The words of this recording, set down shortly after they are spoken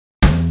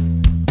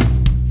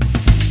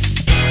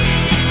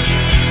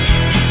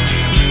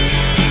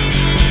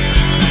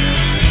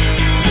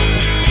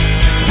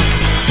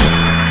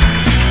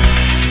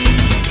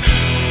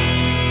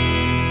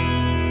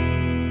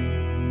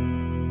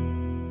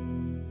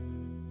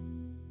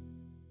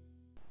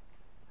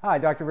Hi,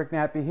 Dr. Rick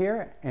Nappy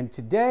here, and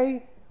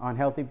today on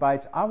Healthy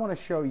Bites, I want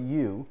to show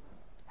you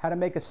how to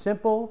make a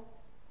simple,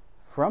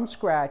 from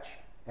scratch,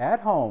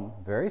 at home,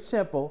 very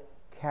simple,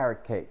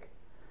 carrot cake.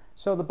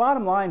 So the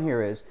bottom line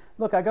here is,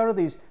 look, I go to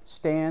these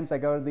stands, I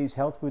go to these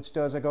health food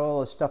stores, I go to all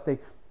this stuff, they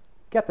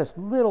get this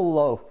little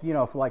loaf,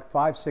 for like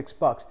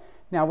 $5-6.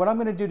 Now what I'm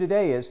going to do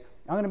today is,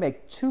 I'm going to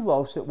make 2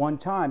 loaves at one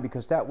time,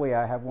 because that way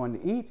I have one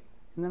to eat,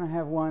 and then I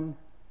have one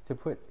to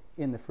put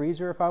in the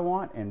freezer if I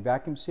want, and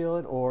vacuum seal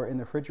it, or in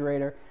the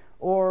refrigerator,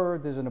 or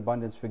there's an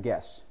abundance for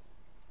guests.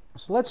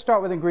 So let's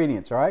start with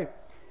ingredients, all right?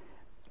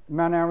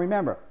 Now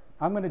remember,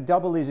 I'm going to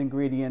double these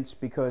ingredients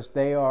because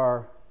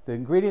the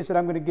ingredients that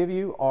I'm going to give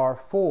you are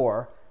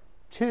for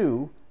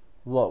 2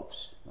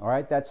 loaves, all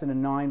right? That's in a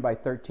 9 by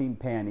 13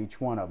 pan,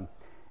 each one of them.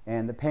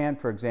 And the pan,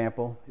 for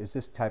example, is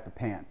this type of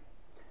pan,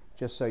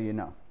 just so you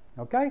know,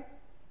 okay?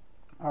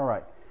 All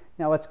right,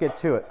 now let's get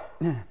to it.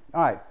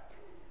 All right,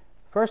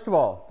 first of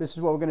all, this is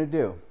what we're going to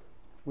do.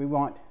 We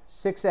want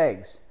 6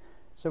 eggs.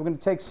 So we're going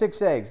to take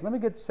 6 eggs. Let me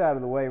get this out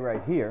of the way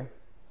right here.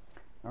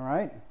 All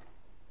right.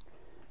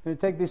 I'm going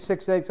to take these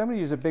 6 eggs. I'm going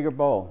to use a bigger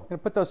bowl. I'm going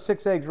to put those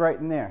 6 eggs right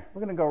in there. We're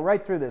going to go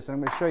right through this. And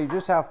I'm going to show you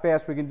just how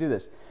fast we can do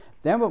this.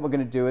 Then what we're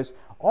going to do is,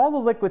 all the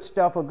liquid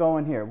stuff will go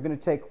in here. We're going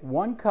to take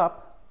 1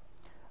 cup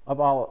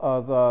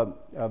of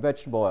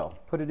vegetable oil.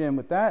 Put it in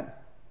with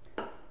that.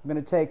 I'm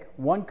going to take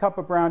 1 cup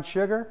of brown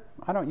sugar.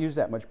 I don't use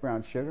that much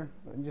brown sugar.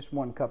 Just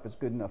 1 cup is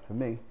good enough for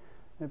me. I'm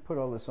going to put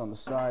all this on the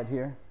side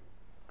here.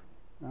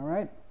 All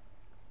right.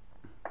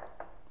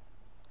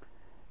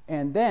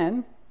 And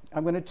then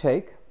I'm going to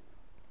take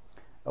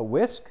a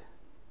whisk,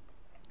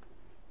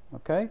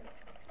 okay?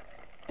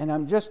 And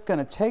I'm just going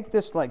to take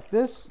this like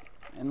this,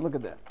 and look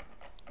at that.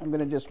 I'm going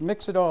to just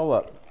mix it all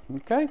up,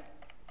 okay?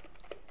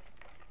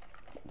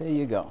 There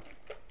you go.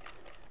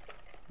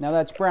 Now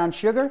that's brown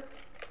sugar.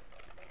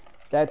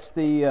 That's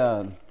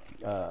the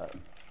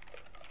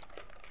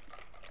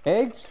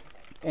eggs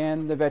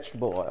and the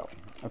vegetable oil,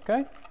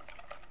 okay?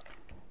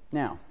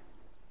 Now,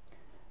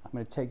 I'm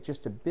going to take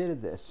just a bit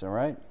of this, all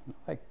right?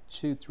 Like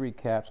 2-3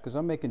 caps, because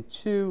I'm making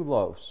 2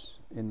 loaves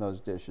in those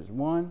dishes.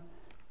 1,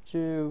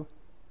 2,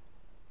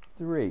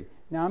 3.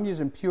 Now I'm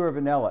using pure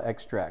vanilla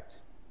extract,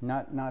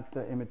 not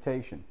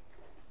imitation.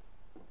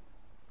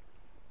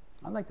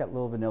 I like that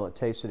little vanilla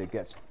taste that it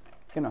gets.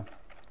 Gonna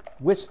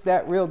whisk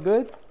that real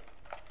good.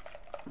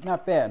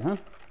 Not bad, huh?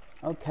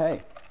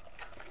 Okay.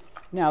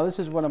 Now this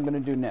is what I'm going to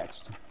do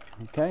next.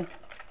 Okay.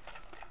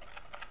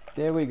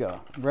 There we go.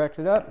 Bracked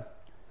it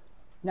up.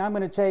 Now I'm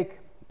going to take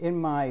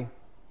I'm going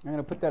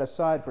to put that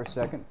aside for a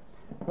second.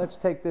 Let's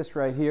take this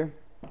right here.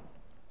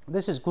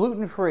 This is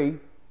gluten-free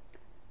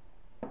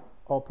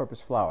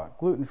all-purpose flour.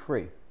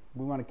 Gluten-free.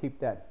 We want to keep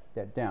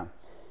that down.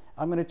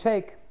 I'm going to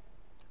take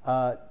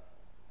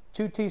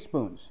 2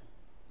 teaspoons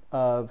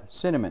of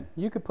cinnamon.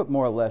 You could put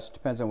more or less,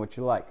 depends on what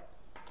you like.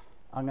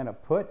 I'm going to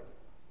put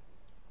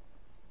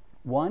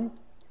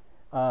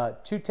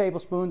 2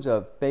 tablespoons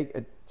of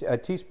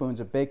teaspoons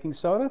of baking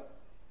soda.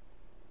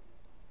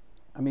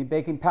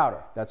 Baking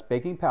powder. That's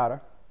baking powder.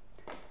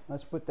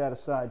 Let's put that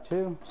aside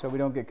too, so we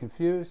don't get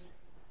confused.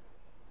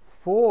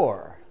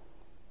 4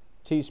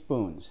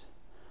 teaspoons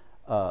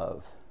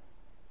of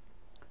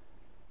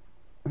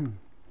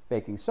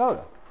baking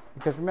soda.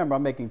 Because remember,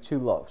 I'm making 2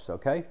 loaves,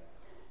 okay?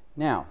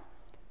 Now,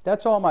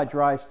 that's all my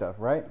dry stuff,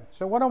 right?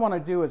 So what I want to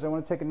do is I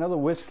want to take another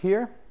whisk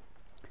here.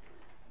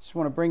 Just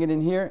want to bring it in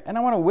here, and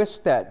I want to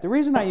whisk that. The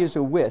reason I use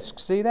a whisk,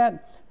 see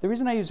that? The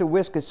reason I use a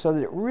whisk is so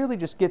that it really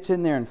just gets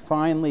in there and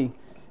finally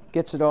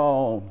gets it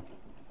all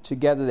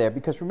together there.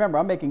 Because remember,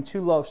 I'm making 2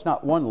 loaves,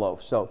 not 1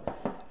 loaf. So,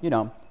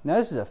 now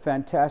this is a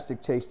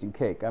fantastic tasting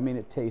cake.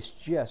 It tastes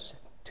just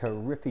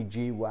terrific.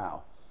 Gee,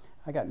 wow.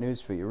 I got news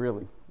for you,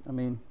 really.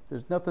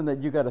 There's nothing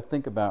that you got to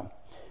think about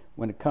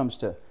when it comes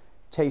to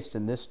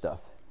tasting this stuff.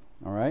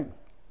 All right?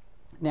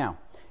 Now,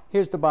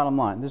 here's the bottom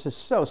line. This is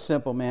so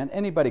simple, man.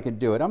 Anybody can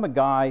do it. I'm a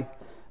guy.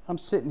 I'm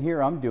sitting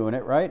here. I'm doing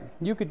it, right?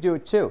 You could do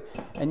it too.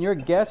 And your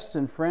guests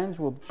and friends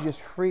will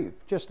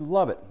just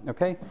love it,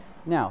 okay?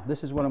 Now,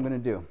 this is what I'm going to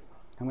do.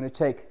 I'm going to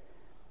take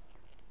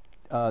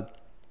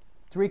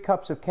 3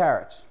 cups of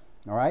carrots,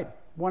 all right?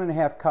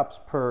 1.5 cups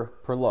per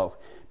loaf.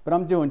 But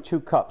I'm doing 2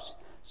 cups.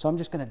 So I'm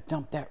just going to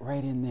dump that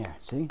right in there.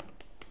 See?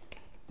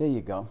 There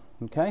you go,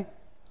 okay?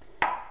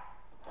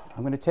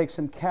 I'm going to take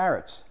some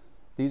carrots.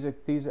 These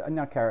are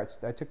not carrots.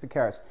 I took the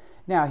carrots.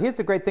 Now, here's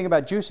the great thing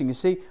about juicing. You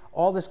see,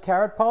 all this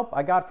carrot pulp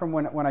I got from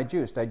when I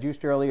juiced. I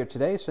juiced earlier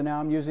today, so now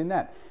I'm using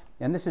that.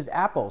 And this is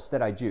apples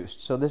that I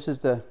juiced. So this is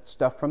the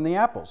stuff from the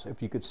apples,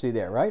 if you could see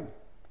there, right?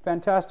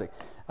 Fantastic.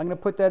 I'm going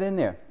to put that in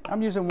there.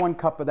 I'm using 1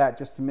 cup of that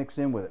just to mix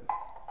in with it.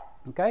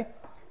 Okay?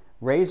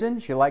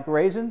 Raisins. You like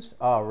raisins?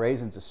 Oh,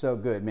 raisins are so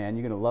good, man.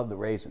 You're going to love the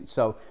raisins.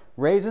 So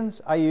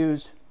raisins, I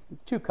use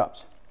 2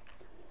 cups.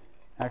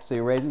 Actually,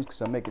 raisins,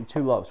 because I'm making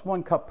 2 loaves.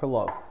 1 cup per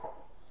loaf.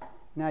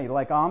 Now, you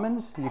like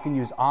almonds? You can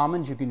use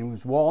almonds, you can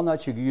use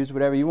walnuts, you can use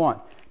whatever you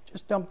want.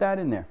 Just dump that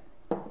in there,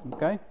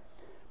 okay?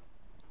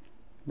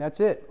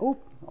 That's it. Oop,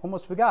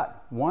 almost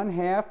forgot.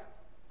 1/2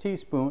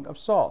 teaspoon of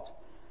salt.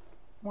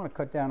 You want to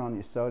cut down on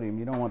your sodium.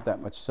 You don't want that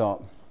much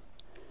salt.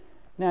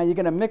 Now you're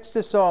going to mix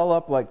this all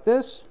up like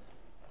this.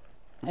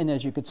 And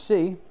as you can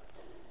see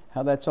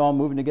how that's all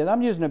moving together.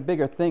 I'm using a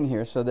bigger thing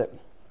here so that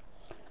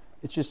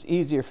it's just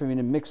easier for me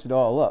to mix it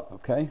all up,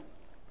 okay?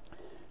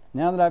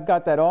 Now that I've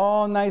got that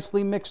all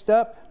nicely mixed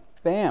up,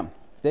 bam,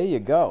 there you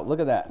go. Look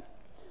at that.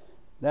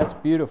 That's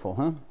beautiful,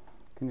 huh?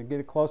 Can you get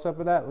a close-up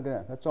of that? Look at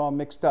that. That's all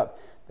mixed up.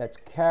 That's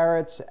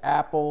carrots,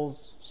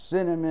 apples,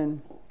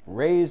 cinnamon,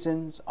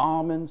 raisins,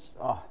 almonds.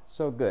 Oh,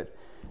 so good.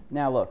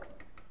 Now look,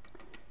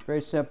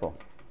 very simple.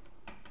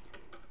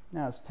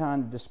 Now it's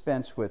time to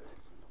dispense with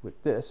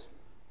this.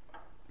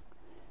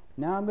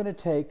 Now I'm going to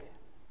take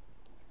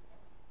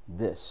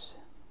this,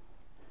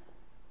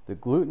 the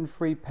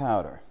gluten-free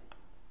powder.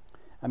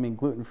 I mean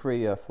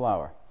gluten-free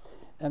flour.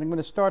 And I'm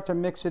going to start to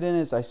mix it in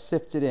as I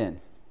sift it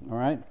in, all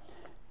right?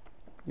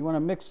 You want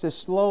to mix this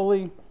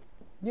slowly,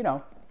 you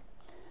know,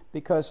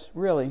 because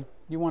really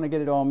you want to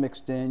get it all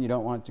mixed in. You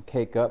don't want it to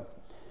cake up.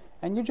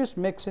 And you're just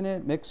mixing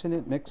it, mixing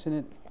it, mixing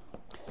it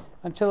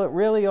until it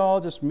really all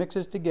just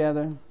mixes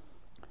together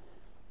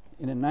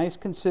in a nice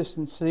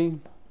consistency.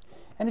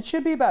 And it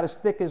should be about as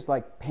thick as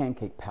like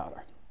pancake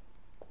powder.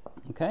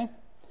 Okay?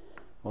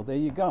 Well, there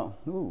you go.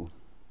 Ooh.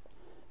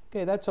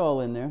 Okay, that's all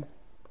in there.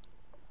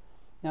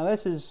 Now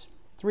this is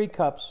 3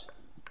 cups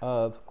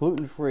of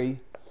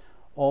gluten-free,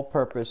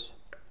 all-purpose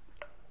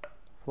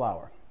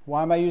flour.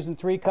 Why am I using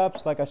 3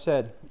 cups? Like I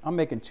said, I'm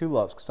making 2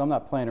 loaves because I'm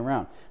not playing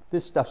around.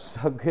 This stuff's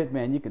so good,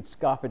 man. You can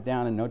scoff it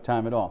down in no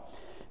time at all.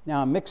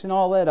 Now I'm mixing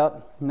all that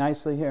up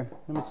nicely here.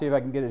 Let me see if I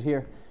can get it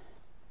here.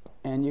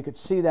 And you can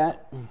see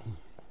that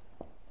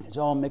it's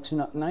all mixing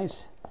up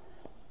nice.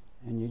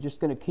 And you're just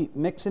going to keep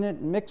mixing it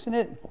and mixing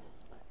it.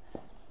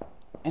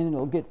 And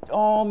it'll get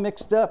all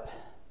mixed up.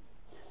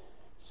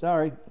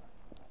 Sorry.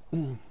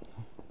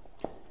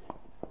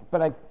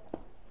 But I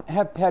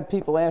have had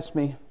people ask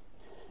me,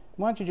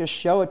 why don't you just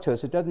show it to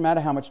us? It doesn't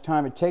matter how much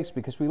time it takes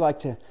because we like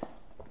to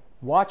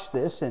watch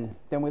this and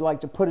then we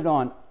like to put it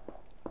on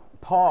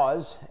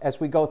pause as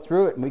we go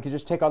through it, and we can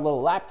just take our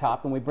little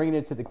laptop and we bring it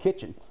into the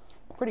kitchen.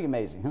 Pretty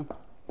amazing, huh?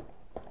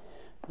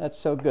 That's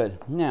so good.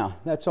 Now,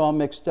 that's all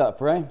mixed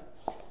up, right?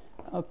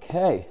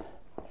 Okay.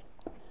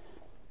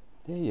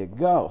 There you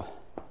go.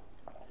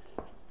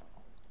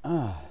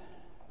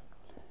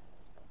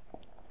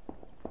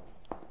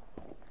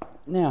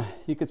 Now,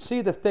 you can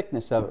see the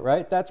thickness of it,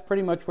 right? That's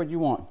pretty much what you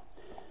want.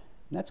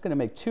 And that's going to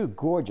make 2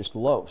 gorgeous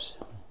loaves.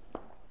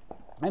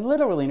 And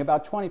literally in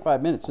about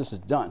 25 minutes, this is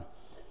done.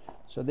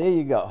 So there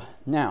you go.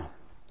 Now,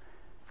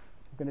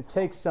 I'm going to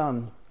take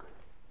some,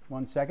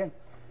 one second.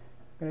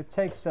 I'm going to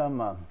take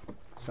some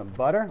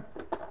butter.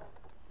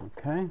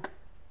 Okay.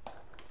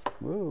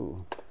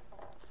 Woo.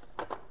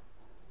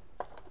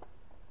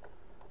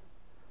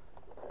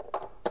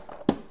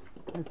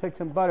 I'm going to take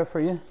some butter for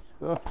you.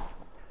 Oh,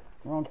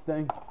 wrong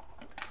thing.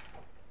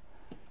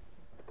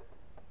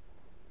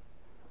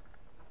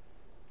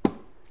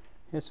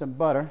 Here's some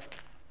butter.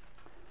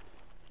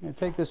 I'm going to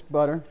take this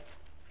butter.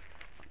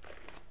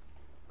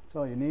 That's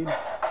all you need.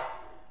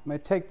 I'm going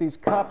to take these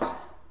cups,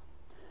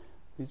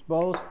 these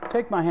bowls.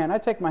 Take my hand. I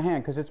take my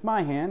hand because it's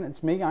my hand.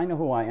 It's me. I know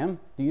who I am.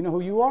 Do you know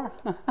who you are?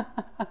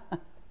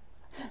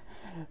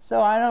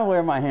 So I know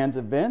where my hands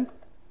have been.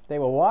 They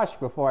were washed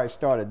before I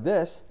started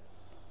this.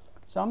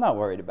 So I'm not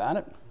worried about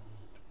it.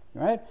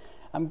 All right?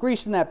 I'm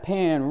greasing that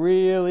pan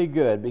really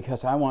good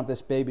because I want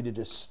this baby to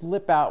just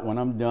slip out when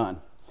I'm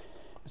done.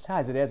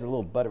 Besides, it adds a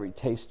little buttery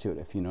taste to it,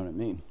 if you know what I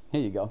mean.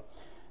 Here you go.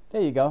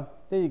 There you go.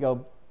 There you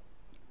go.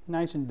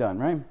 Nice and done,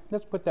 right?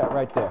 Let's put that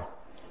right there.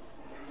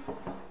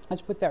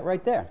 Let's put that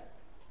right there.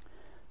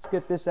 Let's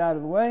get this out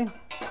of the way.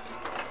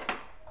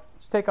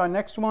 Let's take our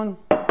next one.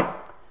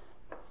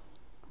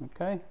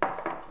 Okay.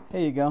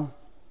 Here you go.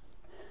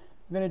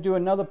 I'm going to do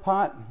another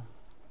pot.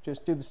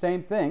 Just do the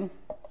same thing.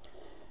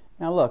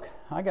 Now look,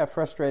 I got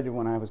frustrated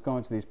when I was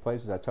going to these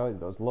places. I told you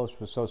those loaves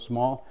were so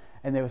small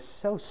and they were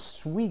so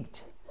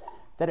sweet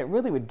that it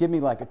really would give me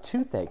like a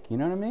toothache, you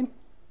know what I mean?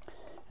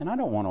 And I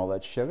don't want all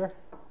that sugar.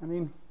 I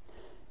mean,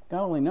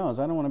 God only knows,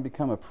 I don't want to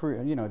become a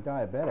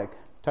diabetic,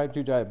 type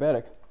 2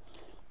 diabetic,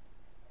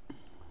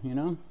 you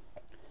know?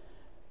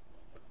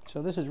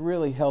 So this is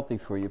really healthy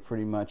for you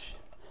pretty much.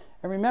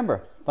 And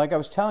remember, like I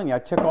was telling you, I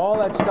took all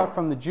that stuff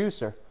from the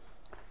juicer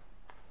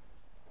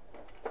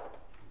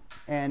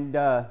and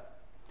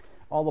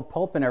all the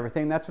pulp and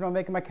everything. That's what I'm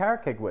making my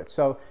carrot cake with.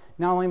 So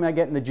not only am I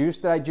getting the juice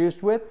that I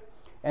juiced with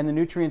and the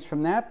nutrients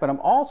from that, but I'm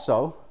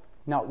also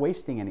not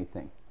wasting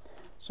anything.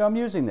 So I'm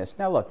using this.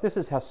 Now look, this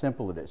is how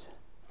simple it is.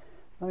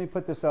 Let me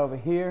put this over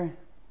here.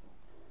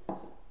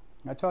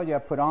 I told you I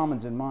put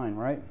almonds in mine,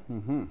 right?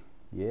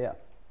 Yeah.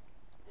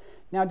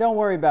 Now don't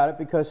worry about it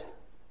because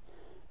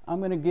I'm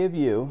going to give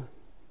you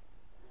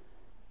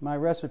my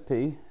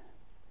recipe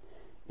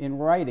in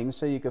writing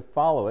so you can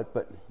follow it.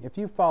 But if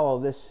you follow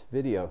this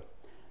video,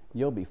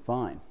 you'll be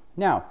fine.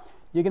 Now,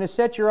 you're going to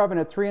set your oven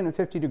at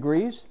 350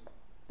 degrees.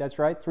 That's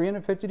right,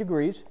 350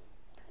 degrees.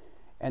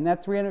 And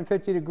that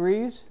 350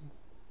 degrees,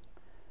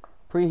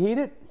 preheat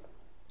it.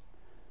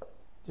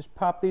 Just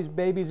pop these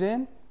babies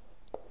in.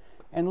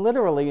 And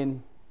literally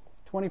in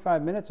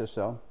 25 minutes or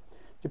so,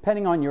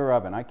 depending on your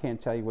oven. I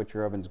can't tell you what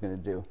your oven's going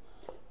to do.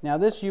 Now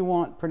this you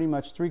want pretty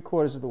much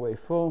 3/4 of the way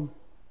full.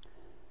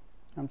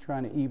 I'm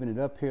trying to even it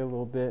up here a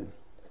little bit.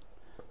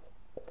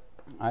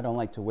 I don't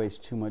like to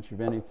waste too much of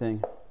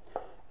anything.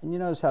 And you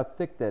notice how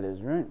thick that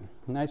is, right?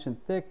 Nice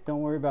and thick.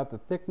 Don't worry about the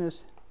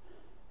thickness.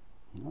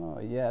 Oh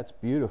yeah, it's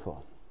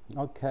beautiful.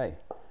 Okay.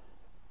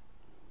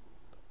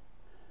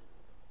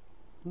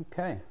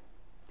 Okay.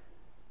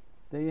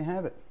 There you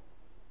have it.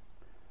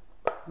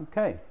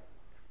 Okay.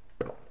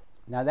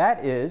 Now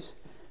that is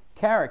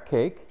carrot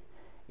cake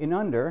in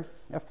under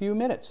a few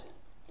minutes.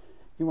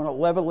 You want to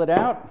level it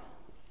out.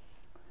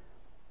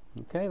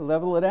 Okay,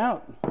 level it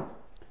out.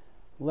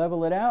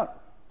 Level it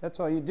out. That's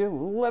all you do.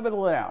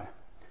 Level it out.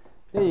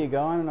 There you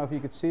go. I don't know if you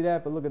could see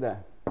that, but look at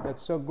that.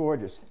 That's so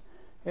gorgeous.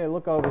 Hey,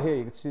 look over here.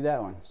 You can see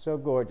that one. So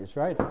gorgeous,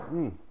 right?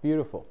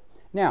 Beautiful.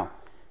 Now,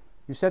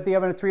 you set the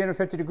oven at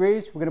 350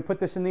 degrees. We're going to put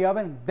this in the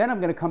oven. Then I'm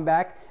going to come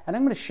back, and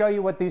I'm going to show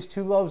you what these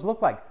 2 loaves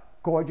look like.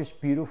 Gorgeous,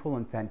 beautiful,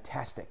 and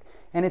fantastic.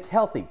 And it's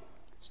healthy.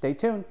 Stay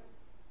tuned.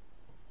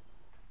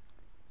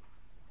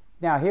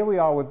 Now, here we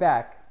are. We're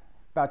back.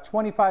 About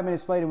 25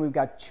 minutes later, we've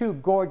got 2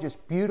 gorgeous,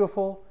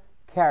 beautiful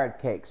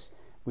carrot cakes.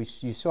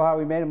 You saw how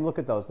we made them. Look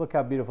at those. Look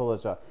how beautiful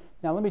those are.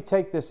 Now, let me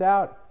take this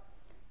out.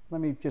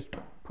 Let me just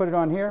put it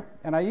on here.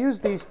 And I use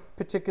these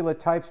particular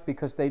types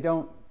because they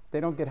don't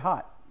get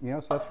hot. You know,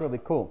 so that's really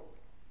cool.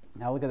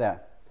 Now, look at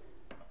that.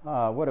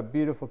 What a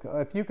beautiful...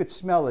 If you could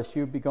smell this,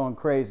 you'd be going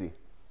crazy.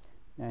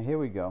 Now, here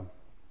we go.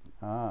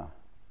 Yeah.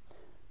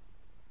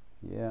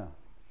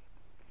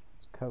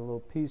 Let's cut a little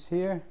piece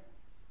here.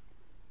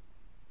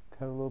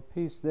 Cut a little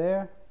piece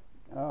there.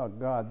 Oh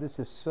God, this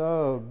is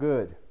so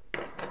good.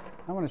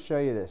 I want to show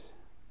you this.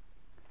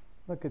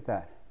 Look at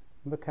that.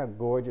 Look how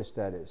gorgeous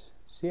that is.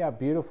 See how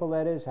beautiful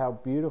that is? How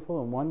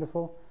beautiful and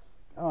wonderful.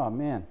 Oh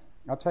man,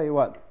 I'll tell you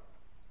what.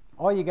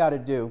 All you got to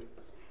do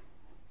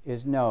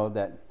is know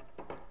that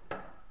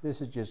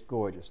this is just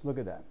gorgeous. Look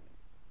at that.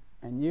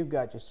 And you've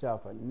got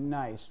yourself a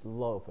nice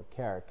loaf of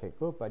carrot cake.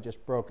 Oop, I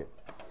just broke it.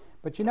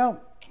 But you know,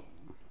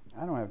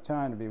 I don't have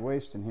time to be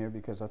wasting here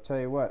because I'll tell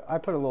you what, I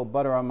put a little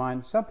butter on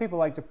mine. Some people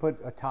like to put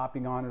a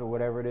topping on it or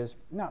whatever it is.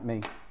 Not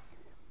me.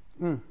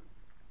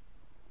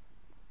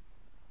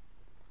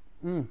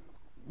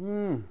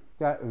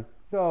 That is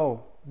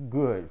so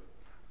good.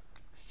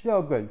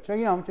 So good. So,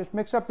 you know, just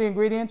mix up the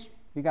ingredients.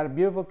 You got a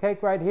beautiful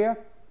cake right here.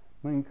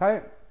 When you cut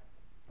it,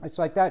 it's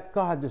like that.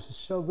 God, this is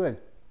so good.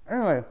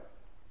 Anyway,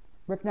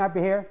 Rick Nappy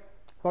here.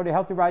 Go to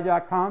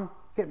healthyride.com.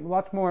 Get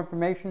lots more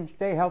information.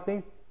 Stay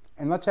healthy.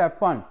 And let's have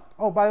fun.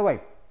 Oh, by the way,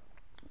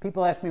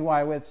 people ask me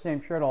why I wear the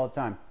same shirt all the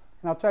time.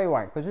 And I'll tell you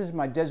why. Because this is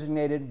my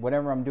designated,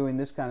 whenever I'm doing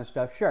this kind of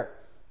stuff, shirt.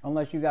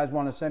 Unless you guys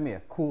want to send me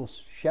a cool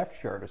chef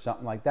shirt or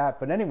something like that.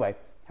 But anyway,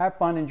 have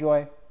fun,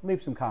 enjoy,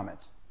 leave some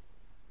comments.